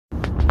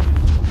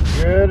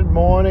Good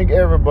morning,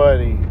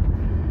 everybody.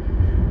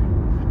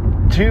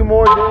 2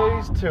 more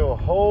days till a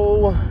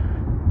whole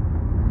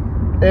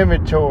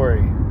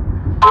inventory.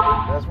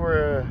 That's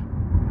where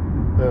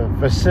the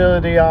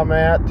facility I'm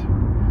at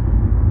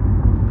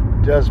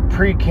does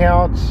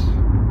pre-counts.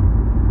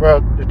 Well,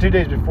 the 2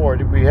 days before,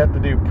 we have to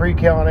do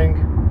pre-counting,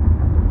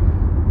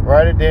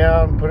 write it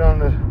down, put it on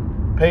the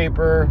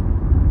paper,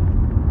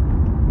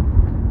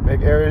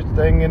 make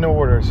everything in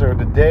order. So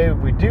the day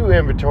we do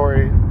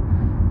inventory,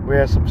 we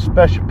have some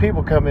special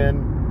people come in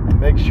and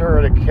make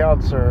sure the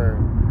counts are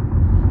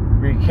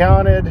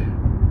recounted,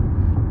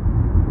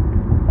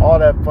 all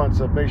that fun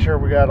stuff. Make sure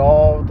we got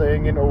all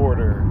thing in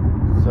order.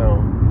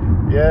 So,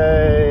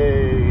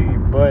 yay!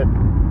 But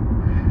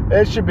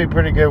it should be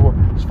pretty good.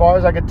 As far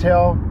as I can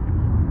tell,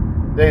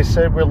 they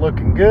said we're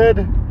looking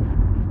good.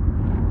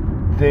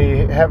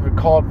 They haven't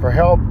called for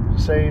help,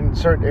 saying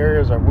certain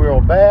areas are real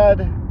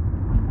bad.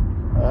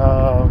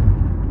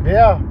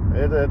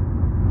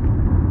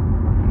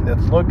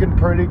 It's looking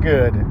pretty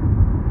good.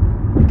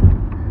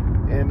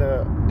 And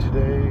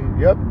today,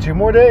 2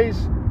 more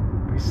days.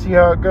 We see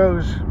how it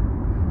goes.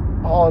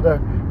 All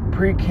the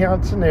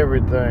pre-counts and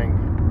everything.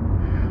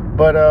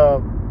 But I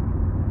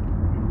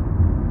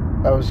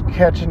was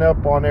catching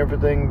up on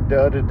everything the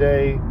other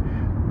day.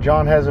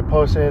 John hasn't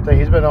posted anything.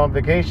 He's been on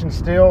vacation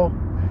still.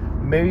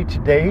 Maybe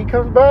today he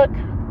comes back.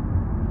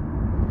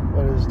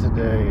 What is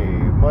today?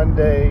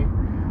 Monday.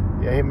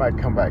 Yeah, he might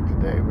come back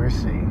today. We'll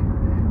see.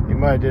 He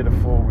might have did a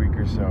full week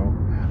or so.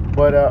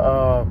 But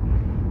I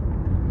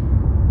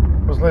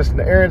was listening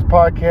to Aaron's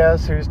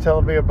podcast. He was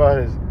telling me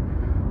about his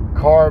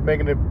car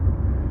making the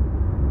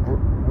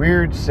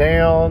weird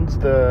sounds.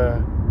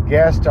 The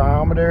gas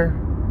diameter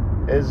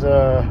is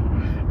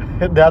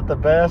not the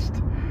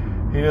best.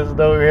 He doesn't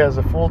know if he has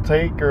a full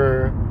tank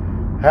or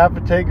half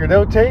a tank or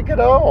no tank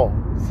at all.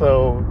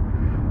 So,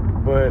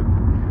 but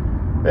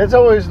it's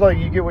always like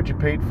you get what you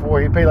paid for.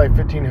 He paid like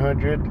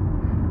 $1,500,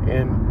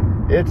 and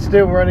it's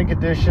still running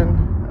condition.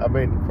 I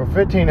mean, for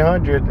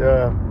 $1,500,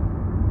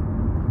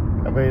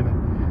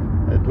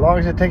 as long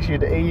as it takes you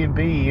to A and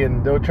B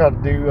and don't try to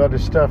do other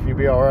stuff, you'll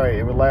be all right.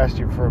 It will last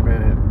you for a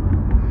minute.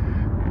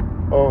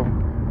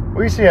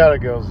 We see how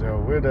it goes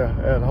though.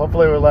 And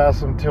hopefully it will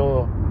last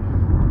until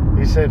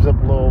he saves up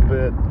a little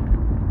bit.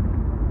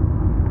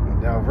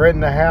 Now,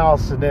 renting a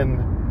house and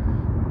then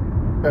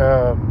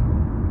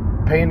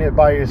paying it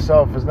by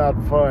yourself is not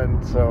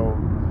fun, so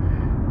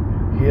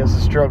he has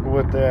to struggle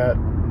with that.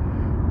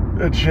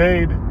 And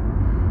Shane,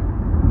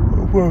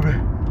 from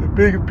the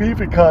Big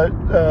Beefy Cut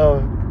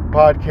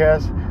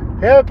podcast,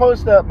 he haven't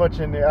posted that much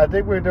in there. I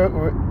think they're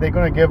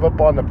going to give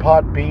up on the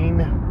pot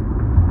bean.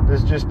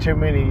 There's just too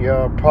many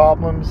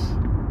problems.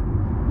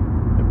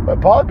 It'd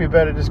probably be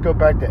better just go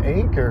back to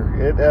Anchor.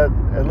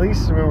 At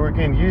least we were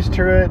getting used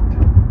to it.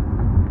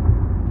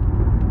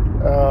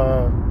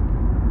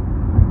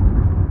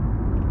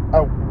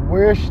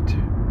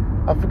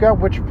 I forgot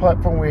which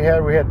platform we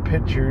had. We had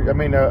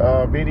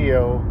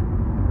video.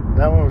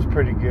 That one was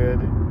pretty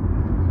good.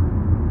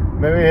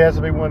 Maybe it has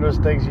to be one of those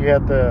things you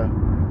have to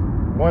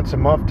once a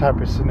month type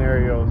of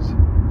scenarios,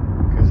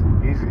 because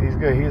he's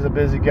good. He's a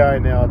busy guy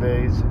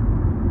nowadays.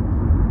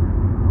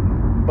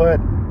 But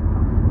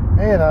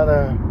man,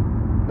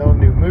 no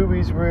new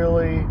movies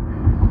really.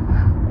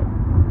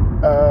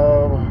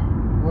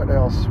 What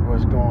else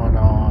was going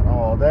on?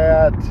 All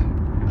that.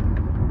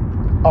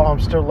 I'm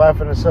still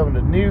laughing at some of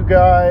the new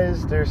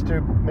guys. They're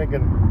still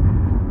making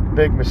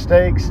big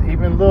mistakes.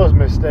 Even those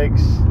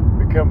mistakes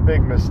become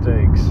big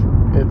mistakes.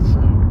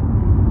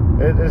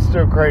 It's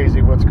still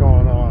crazy what's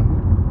going on,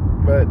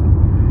 but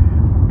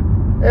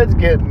it's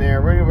getting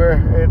there. We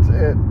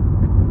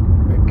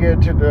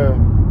get to the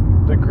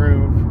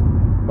groove.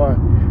 But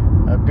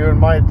I'm doing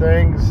my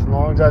things. As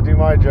long as I do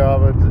my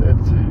job,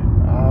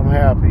 I'm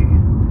happy.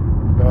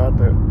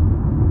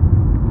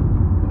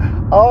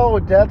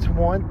 That's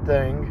one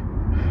thing.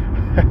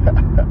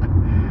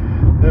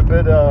 They've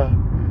been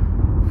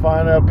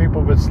finding out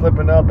people been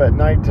slipping up at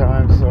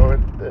nighttime, so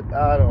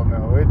I don't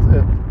know.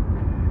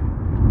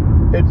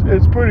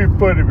 It's pretty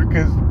funny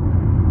because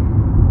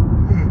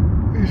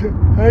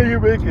how you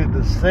making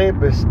the same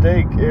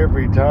mistake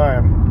every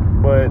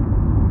time, but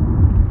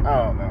I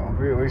don't know.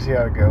 We see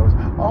how it goes.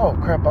 Oh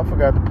crap! I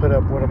forgot to put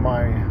up one of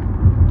my.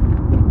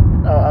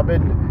 I've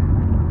been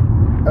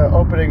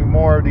opening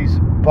more of these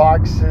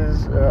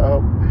boxes.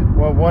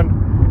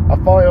 I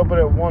finally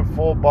opened up one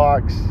full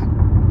box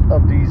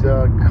of these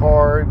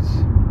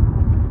cards.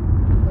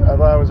 I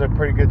thought it was a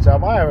pretty good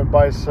time. I haven't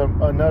buy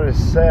another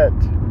set.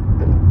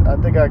 I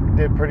think I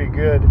did pretty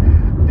good.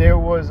 There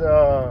was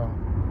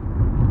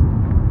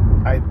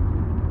I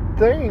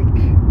think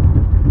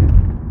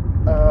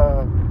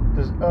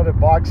there's other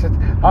boxes.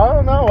 I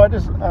don't know. I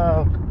just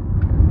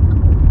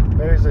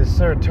there's a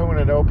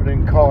serotonin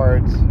opening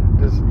cards.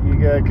 You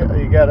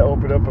got to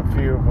open up a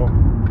few of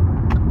them.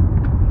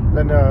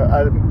 Then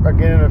I'm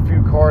getting a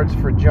few cards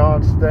for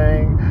John's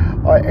thing.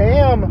 I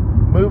am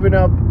moving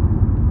up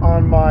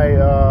on my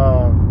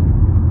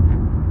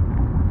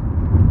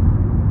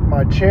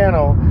my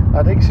channel.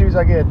 I think as soon as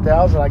I get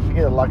 1,000, I can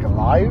get like a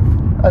live.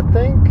 I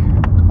think.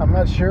 I'm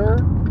not sure.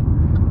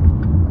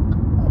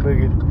 I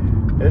think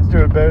it's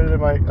doing better than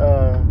my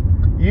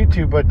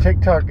YouTube, but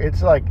TikTok,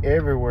 it's like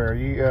everywhere.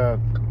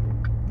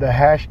 The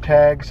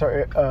hashtags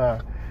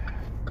are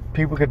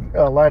people could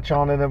latch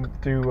on to them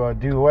through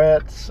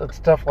duets and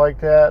stuff like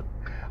that.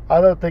 I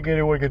don't think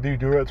anyone can do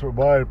duets with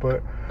mine,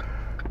 but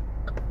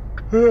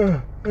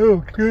oh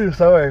goodness,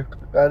 sorry.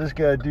 I just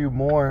gotta do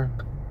more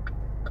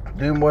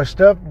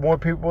stuff. More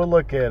people will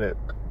look at it,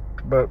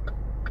 but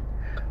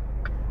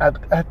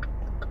I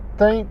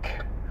think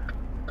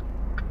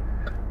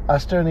I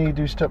still need to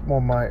do stuff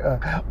more.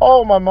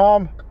 My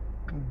mom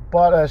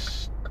bought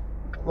us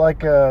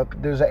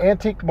there's an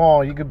antique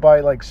mall. You could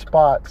buy like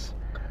spots.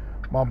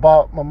 My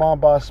mom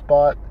bought a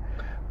spot,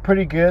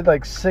 pretty good,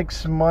 like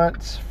 6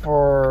 months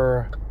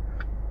for.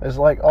 It's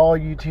like all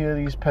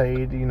utilities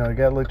paid. You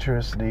got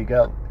electricity. You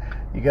got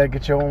to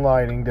get your own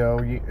lighting though.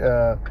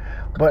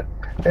 But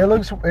it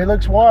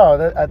looks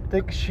wild. I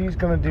think she's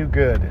gonna do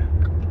good.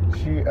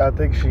 I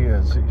think she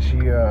is.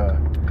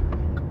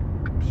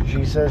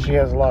 She says she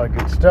has a lot of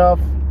good stuff.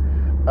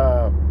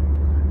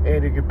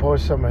 Andy can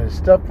post some of his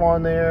stuff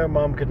on there.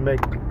 Mom can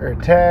make her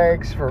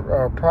tags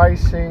for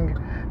pricing.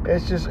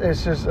 It's just.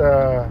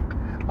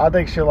 I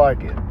think she'll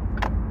like it.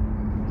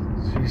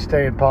 She's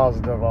staying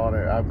positive on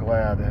it. I'm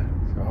glad.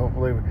 So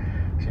hopefully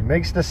she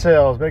makes the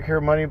sales, make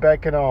her money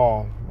back and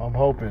all. I'm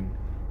hoping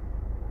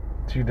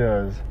she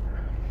does.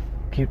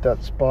 Keep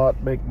that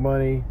spot, make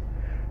money.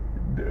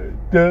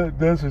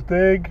 Does her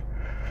thing.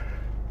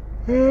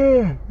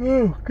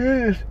 Oh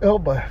goodness. Oh,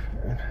 but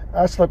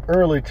I slept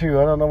early too.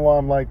 I don't know why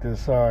I'm like this.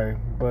 Sorry,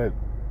 but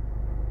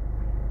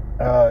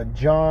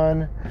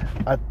John,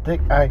 I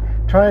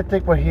trying to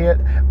think what he had.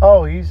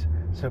 Oh, he's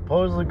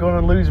supposedly going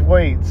to lose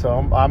weight, so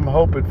I'm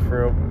hoping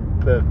for him.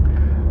 That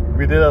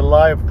we did a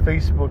live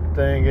Facebook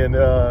thing, and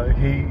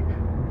he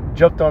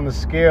jumped on the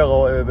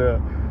scale, and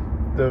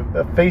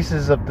the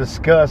faces of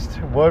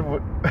disgust.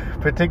 One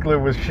particular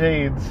was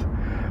shades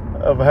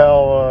of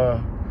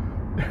how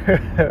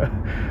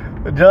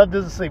John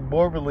doesn't say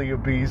morbidly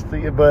obese,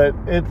 but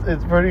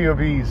it's pretty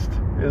obese.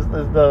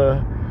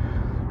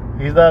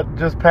 He's not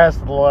just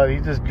past the line.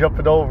 He's just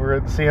jumping over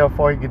it and see how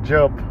far he can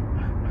jump.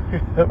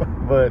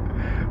 But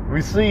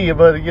we see.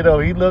 But he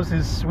loves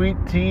his sweet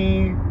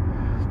tea.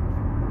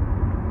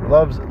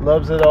 Loves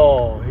it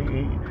all.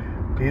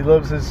 He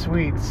loves his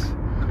sweets.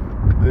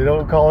 They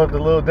don't call him the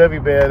Little Debbie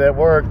Man at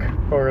work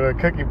or the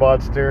Cookie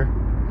Monster.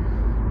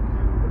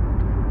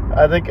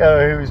 I think he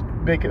was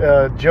making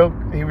a joke.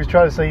 He was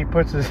trying to say he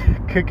puts his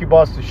Cookie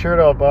Monster shirt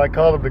on, but I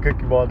called him the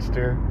Cookie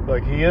Monster.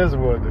 Like he is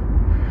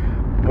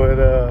one. But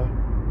I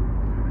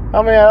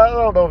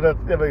don't know if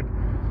that's.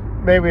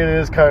 Maybe it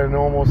is kind of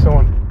normal.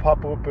 Someone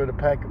pop open a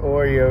pack of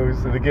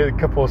Oreos and to get a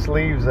couple of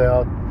sleeves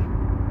out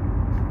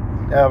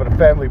of a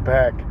family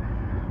pack.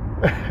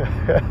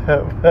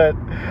 But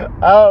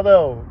I don't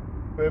know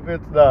if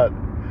it's not.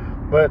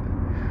 But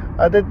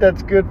I think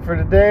that's good for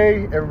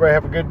today. Everybody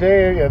have a good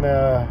day, and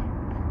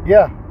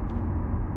yeah.